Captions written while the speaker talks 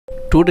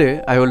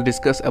Today I will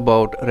discuss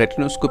about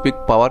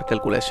retinoscopic power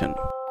calculation.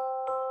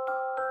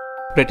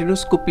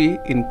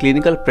 Retinoscopy in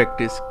clinical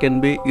practice can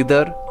be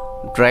either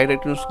dry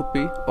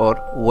retinoscopy or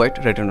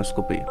wet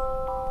retinoscopy.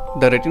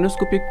 The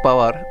retinoscopic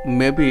power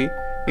may be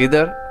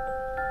either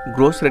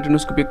gross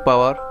retinoscopic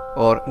power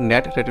or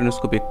net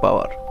retinoscopic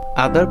power.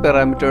 Other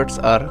parameters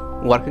are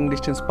working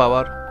distance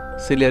power,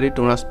 ciliary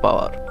tonus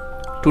power.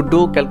 To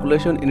do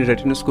calculation in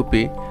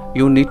retinoscopy,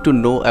 you need to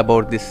know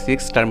about these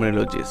 6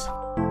 terminologies.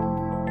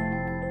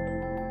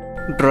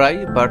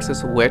 Dry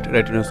versus wet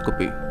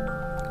retinoscopy.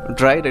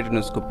 Dry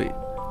retinoscopy.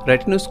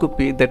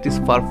 Retinoscopy that is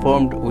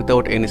performed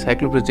without any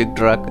cycloplegic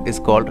drug is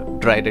called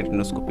dry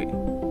retinoscopy.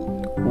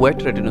 Wet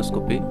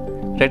retinoscopy.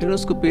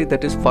 Retinoscopy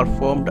that is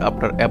performed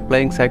after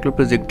applying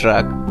cycloplegic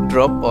drug,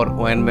 drop or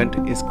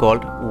ointment is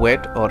called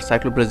wet or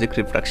cycloplegic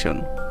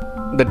refraction.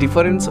 The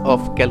difference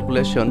of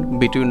calculation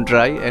between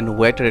dry and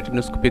wet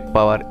retinoscopic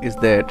power is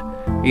that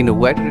in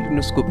wet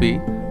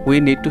retinoscopy we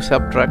need to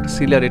subtract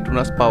ciliary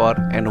tonus power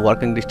and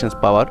working distance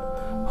power,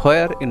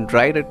 where in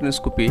dry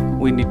retinoscopy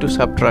we need to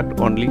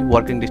subtract only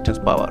working distance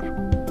power.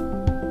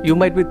 You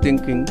might be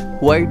thinking,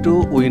 why do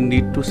we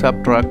need to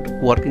subtract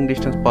working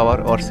distance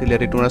power or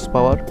ciliary tonus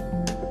power?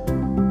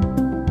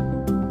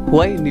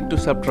 Why need to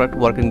subtract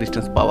working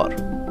distance power?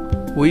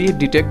 We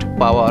detect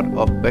power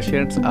of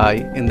patient's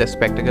eye in the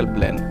spectacle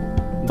plane,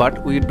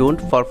 but we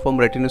don't perform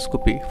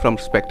retinoscopy from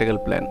spectacle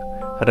plane,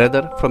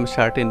 rather from a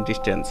certain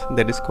distance,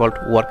 that is called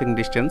working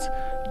distance,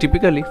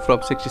 typically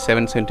from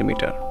 67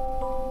 cm.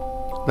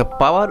 The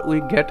power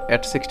we get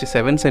at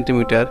 67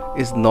 cm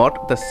is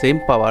not the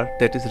same power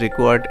that is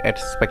required at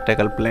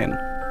spectacle plane.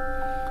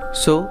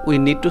 So we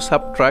need to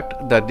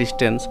subtract the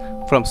distance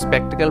from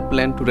spectacle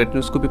plane to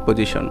retinoscopy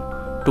position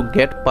to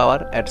get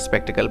power at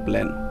spectacle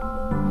plane.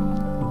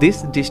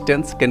 This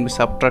distance can be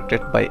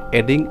subtracted by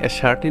adding a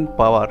certain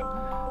power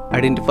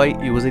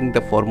identified using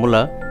the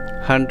formula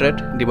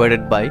 100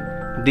 divided by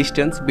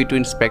distance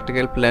between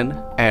spectacle plane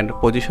and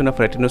position of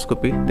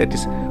retinoscopy, that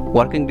is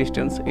working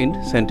distance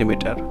in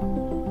centimeter.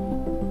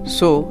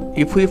 So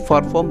if we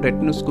perform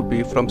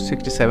retinoscopy from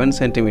 67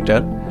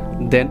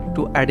 cm, then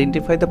to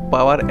identify the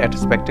power at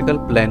spectacle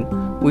plane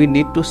we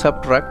need to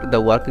subtract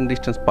the working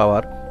distance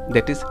power,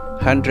 that is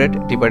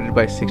 100 divided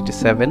by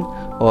 67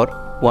 or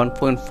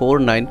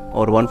 1.49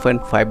 or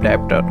 1.5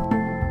 diopter.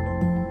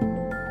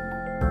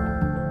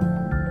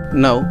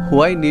 Now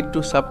why need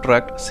to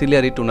subtract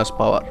ciliary tonus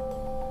power?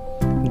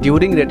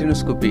 During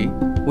retinoscopy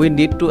we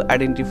need to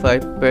identify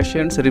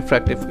patient's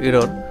refractive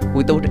error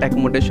without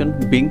accommodation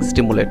being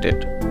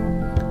stimulated.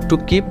 To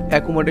keep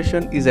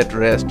accommodation is at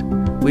rest,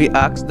 we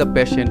ask the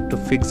patient to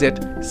fixate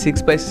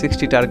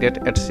 6x60 target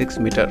at 6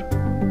 meter.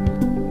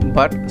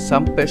 But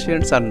some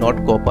patients are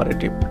not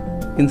cooperative.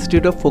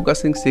 Instead of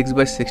focusing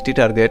 6x60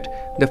 target,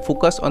 they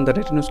focus on the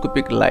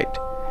retinoscopic light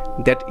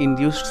that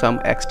induced some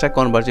extra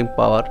converging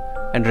power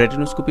and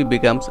retinoscopy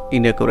becomes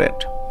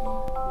inaccurate.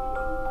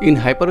 In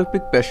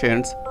hyperopic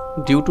patients,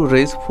 due to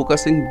rays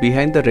focusing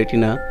behind the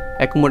retina,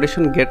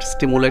 accommodation gets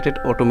stimulated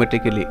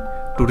automatically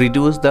to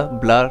reduce the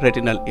blur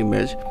retinal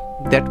image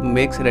that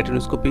makes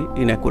retinoscopy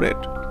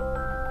inaccurate.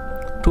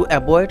 To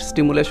avoid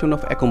stimulation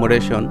of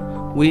accommodation,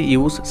 we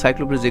use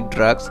cycloplegic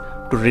drugs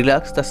to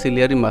relax the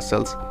ciliary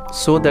muscles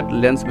so that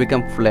lens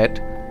becomes flat,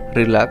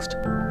 relaxed,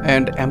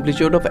 and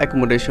amplitude of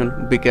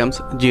accommodation becomes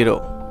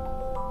 0.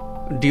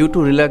 Due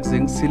to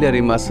relaxing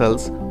ciliary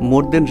muscles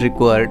more than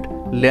required,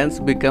 lens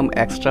become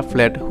extra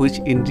flat, which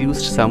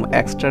induced some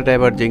extra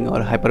diverging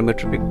or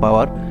hypermetropic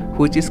power,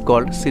 which is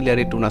called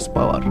ciliary tonus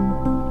power.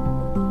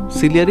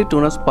 Ciliary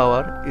tonus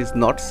power is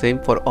not same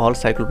for all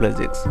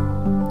cycloplegics.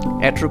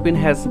 Atropine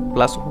has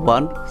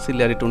 +1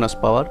 ciliary tonus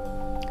power,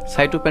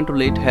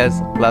 cytopentolate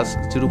has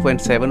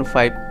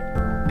 +0.75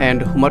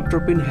 and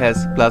homatropine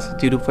has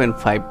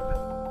 +0.5.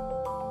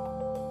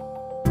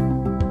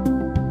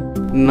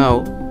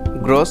 Now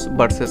gross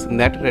versus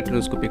net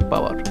retinoscopic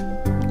power.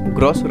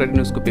 Gross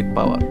retinoscopic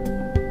power.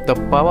 The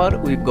power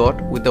we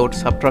got without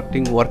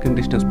subtracting working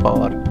distance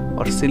power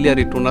or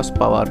ciliary tonus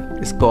power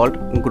is called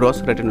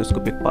gross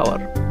retinoscopic power.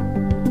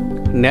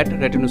 Net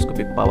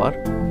retinoscopic power.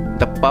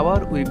 The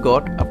power we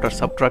got after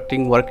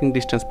subtracting working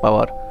distance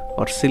power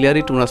or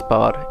ciliary tonus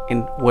power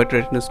in wet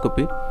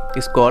retinoscopy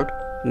is called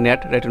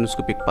net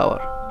retinoscopic power.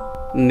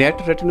 Net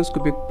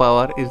retinoscopic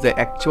power is the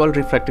actual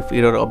refractive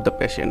error of the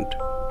patient.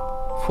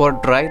 For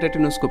dry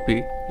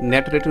retinoscopy,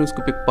 net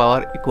retinoscopic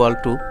power equal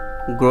to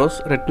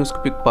gross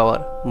retinoscopic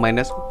power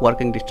minus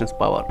working distance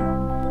power.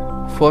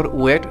 For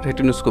wet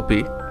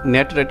retinoscopy,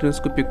 net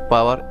retinoscopic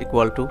power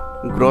equal to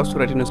gross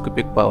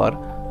retinoscopic power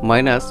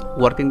minus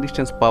working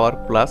distance power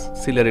plus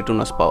ciliary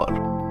tonus power.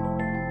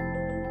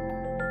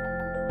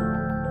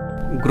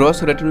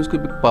 Gross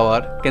retinoscopic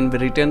power can be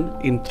written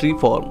in 3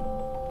 forms.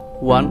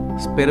 1.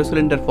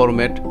 Spirocylinder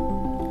format,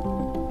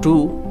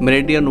 2.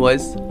 Meridian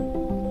wise,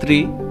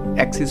 3.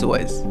 Axis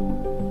wise.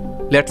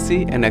 Let's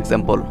see an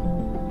example.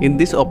 In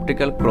this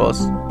optical cross,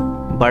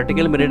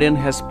 vertical meridian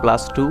has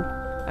 +2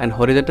 and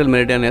horizontal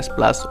meridian has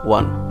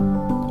 +1.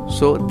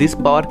 So this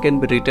power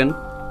can be written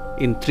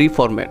in 3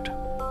 format.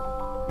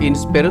 In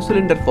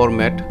spherocylinder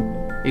format,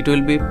 it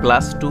will be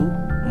 +2,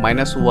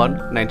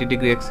 -1, 90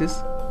 degree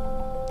axis.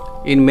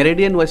 In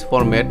meridian wise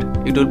format,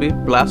 it will be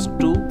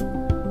 +2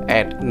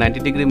 at 90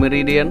 degree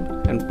meridian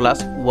and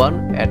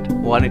 +1 at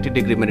 180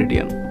 degree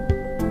meridian.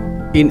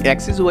 In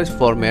axis wise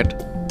format,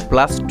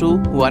 +2,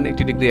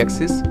 180 degree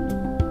axis,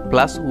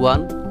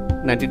 +1,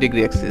 90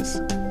 degree axis.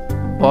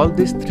 All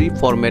these three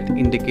formats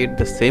indicate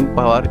the same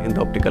power in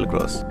the optical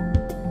cross.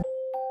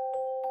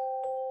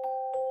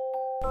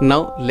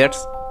 Now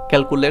let's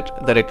calculate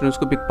the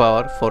retinoscopic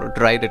power for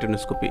dry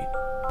retinoscopy.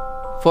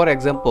 For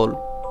example,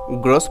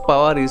 gross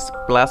power is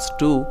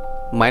 +2,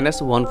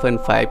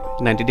 -1.5,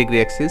 90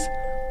 degree axis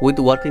with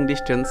working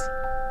distance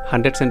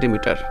 100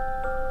 cm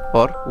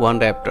or 1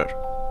 diopter.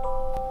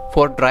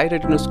 For dry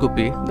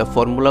retinoscopy, the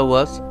formula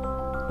was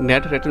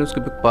net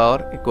retinoscopic power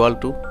equal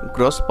to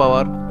gross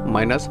power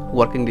minus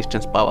working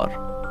distance power.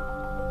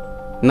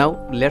 Now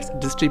let's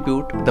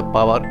distribute the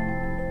power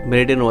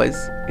meridian wise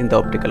in the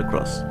optical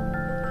cross.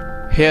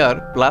 Here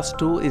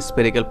 +2 is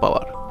spherical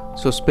power.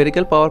 So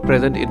spherical power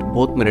present in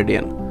both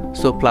meridian.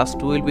 So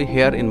 +2 will be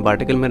here in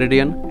vertical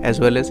meridian as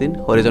well as in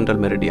horizontal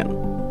meridian.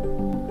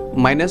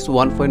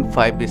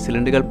 -1.5 is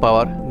cylindrical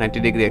power 90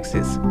 degree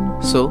axis.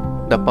 So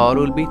the power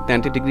will be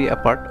 90 degree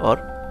apart or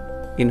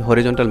in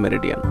horizontal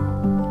meridian.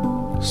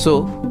 So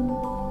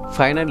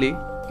finally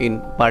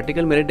in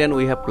vertical meridian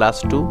we have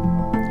 +2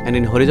 and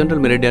in horizontal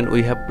meridian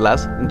we have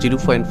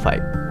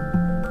 +0.5.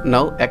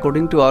 Now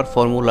according to our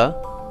formula,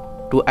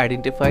 to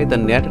identify the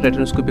net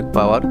retinoscopic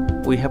power,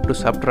 we have to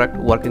subtract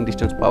working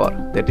distance power,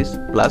 that is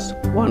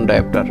 +1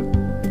 diopter.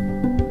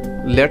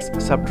 Let's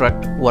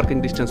subtract working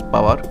distance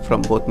power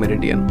from both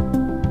meridian.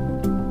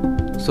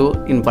 So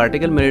in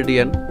vertical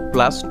meridian,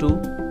 +2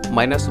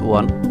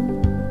 -1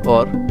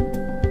 or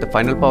the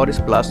final power is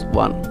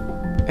 +1.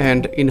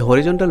 And in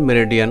horizontal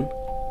meridian,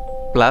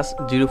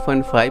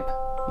 +0.5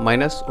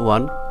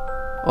 -1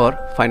 or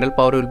final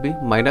power will be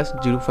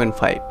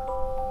 -0.5.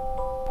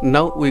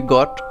 Now we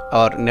got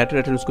our net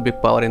retinoscopic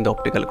power in the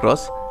optical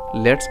cross.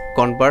 Let's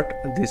convert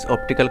this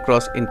optical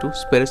cross into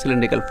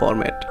spherocylindrical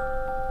format.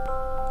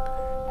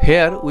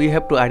 Here we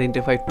have to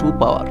identify two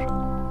power,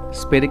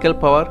 spherical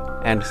power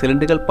and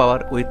cylindrical power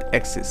with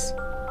axis.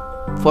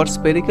 For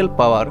spherical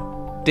power,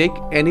 take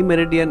any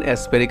meridian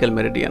as spherical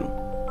meridian.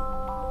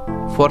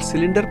 For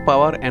cylinder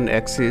power and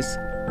axis,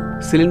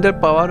 cylinder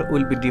power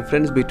will be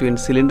difference between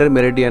cylinder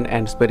meridian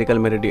and spherical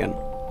meridian.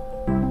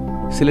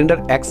 Cylinder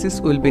axis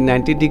will be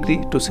 90 degree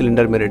to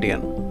cylinder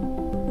meridian.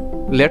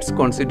 Let's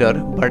consider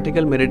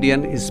vertical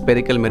meridian is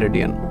spherical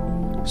meridian.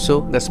 So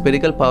the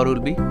spherical power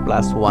will be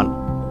 +1.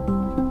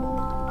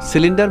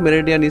 Cylinder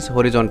meridian is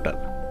horizontal.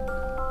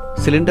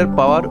 Cylinder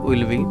power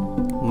will be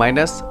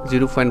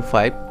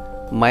 -0.5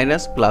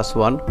 minus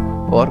 +1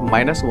 or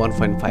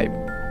 -1.5.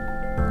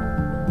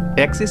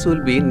 Axis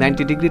will be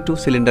 90 degree to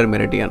cylinder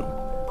meridian.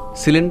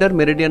 Cylinder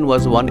meridian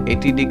was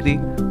 180 degree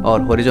or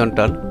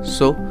horizontal,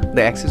 so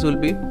the axis will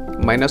be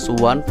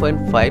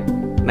 -1.5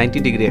 90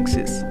 degree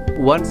axis.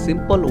 One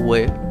simple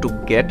way to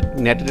get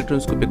net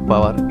retinoscopic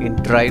power in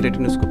dry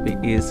retinoscopy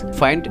is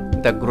find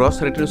the gross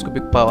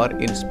retinoscopic power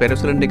in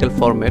spherocylindrical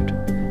format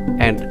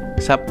and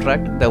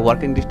subtract the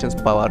working distance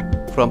power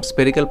from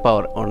spherical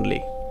power only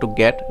to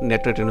get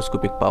net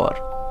retinoscopic power.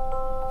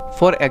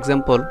 For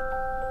example,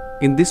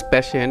 in this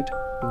patient,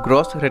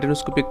 gross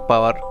retinoscopic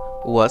power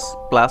was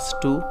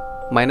 +2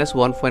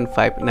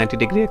 -1.5 90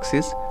 degree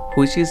axis,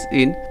 which is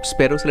in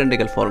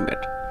spherocylindrical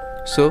format.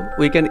 So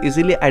we can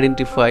easily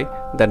identify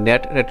the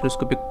net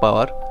retinoscopic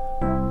power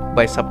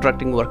by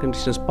subtracting working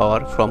distance power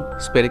from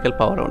spherical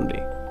power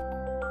only.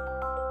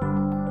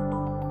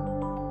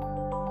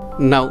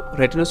 Now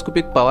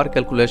retinoscopic power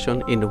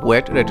calculation in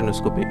wet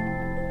retinoscopy.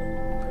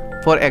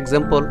 For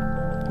example,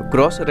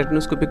 gross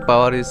retinoscopic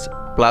power is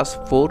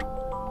 +4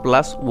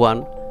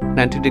 +1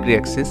 90 degree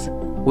axis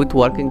with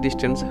working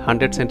distance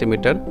 100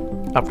 cm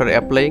after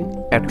applying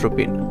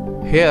atropine.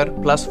 Here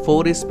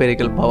 +4 is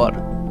spherical power.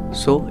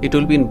 So it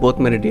will be in both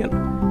meridian,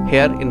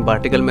 here in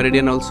vertical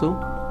meridian also,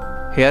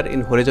 here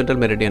in horizontal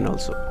meridian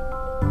also.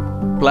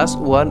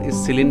 +1 is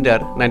cylinder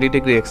 90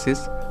 degree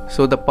axis,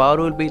 so the power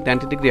will be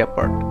 90 degree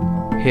apart,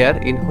 here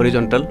in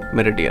horizontal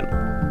meridian.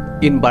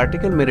 In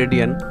vertical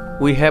meridian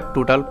we have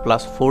total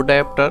 +4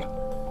 diopter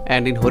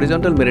and in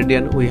horizontal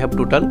meridian we have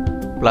total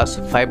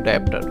 +5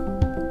 diopter.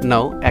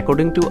 Now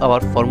according to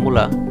our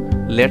formula,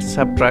 let's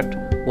subtract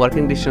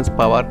working distance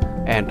power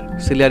and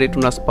ciliary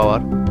tunnus power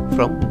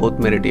from both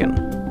meridian.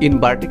 In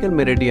vertical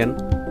meridian,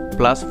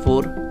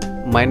 +4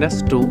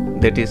 -2,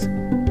 that is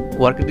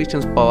working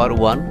distance power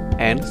 1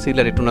 and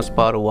ciliary tunnus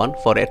power 1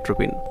 for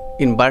atropine.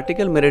 In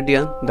vertical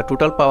meridian, the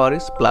total power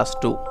is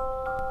 +2.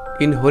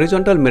 In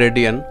horizontal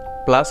meridian,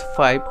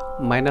 +5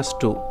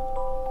 -2,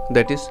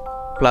 that is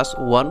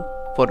 +1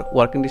 for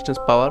working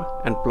distance power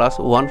and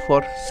 +1 for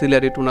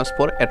ciliary tunnus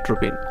for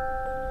atropine.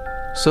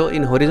 So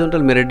in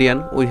horizontal meridian,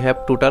 we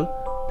have total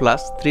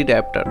 +3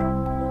 diopter.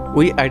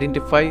 We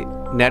identify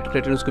net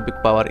retinoscopic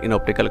power in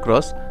optical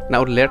cross. Now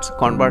let's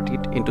convert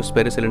it into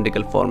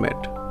spherocylindrical format.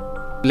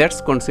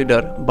 Let's consider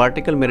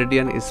vertical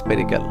meridian is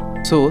spherical.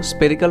 So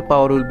spherical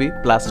power will be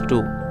plus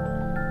 2.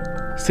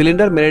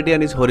 Cylinder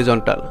meridian is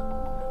horizontal.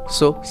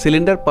 So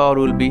cylinder power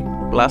will be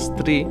plus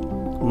 3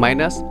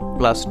 minus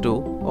plus 2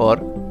 or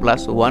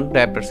plus 1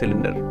 diopter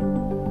cylinder.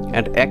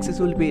 And axis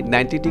will be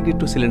 90 degree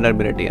to cylinder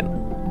meridian.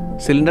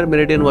 Cylinder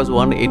meridian was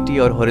 180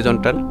 or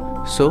horizontal.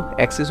 So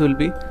axis will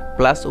be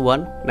plus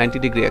 1 90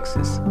 degree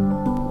axis.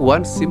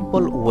 One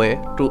simple way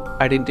to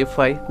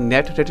identify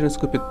net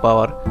retinoscopic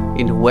power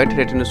in wet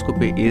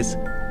retinoscopy is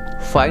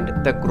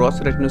find the gross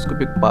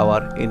retinoscopic power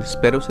in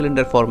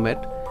spherocylinder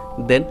format,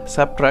 then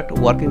subtract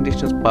working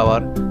distance power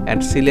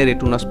and ciliary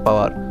retinous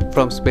power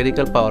from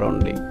spherical power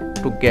only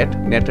to get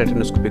net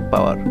retinoscopic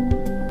power.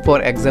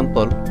 For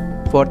example,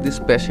 for this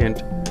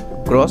patient,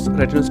 gross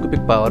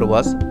retinoscopic power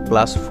was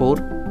plus 4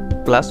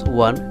 plus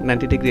 1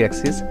 90 degree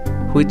axis,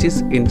 which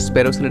is in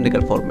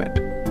spherocylindrical format.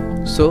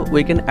 So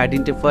we can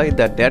identify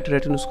the net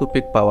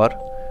retinoscopic power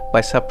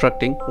by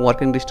subtracting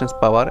working distance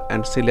power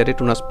and ciliary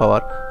retinous power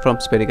from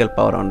spherical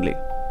power only.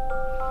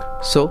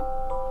 So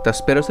the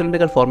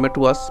spherocylindrical format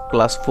was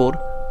plus 4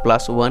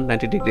 plus 1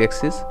 90 degree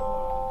axis,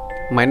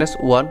 minus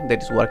 1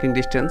 that is working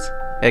distance,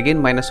 again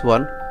minus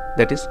 1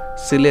 that is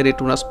ciliary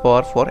retinous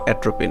power for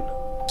atropine.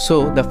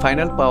 So the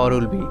final power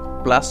will be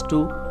plus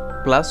 2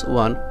 plus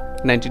 1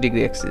 90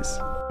 degree axis.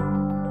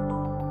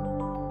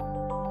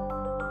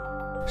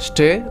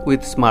 Stay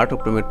with smart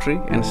optometry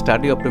and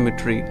study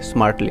optometry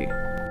smartly.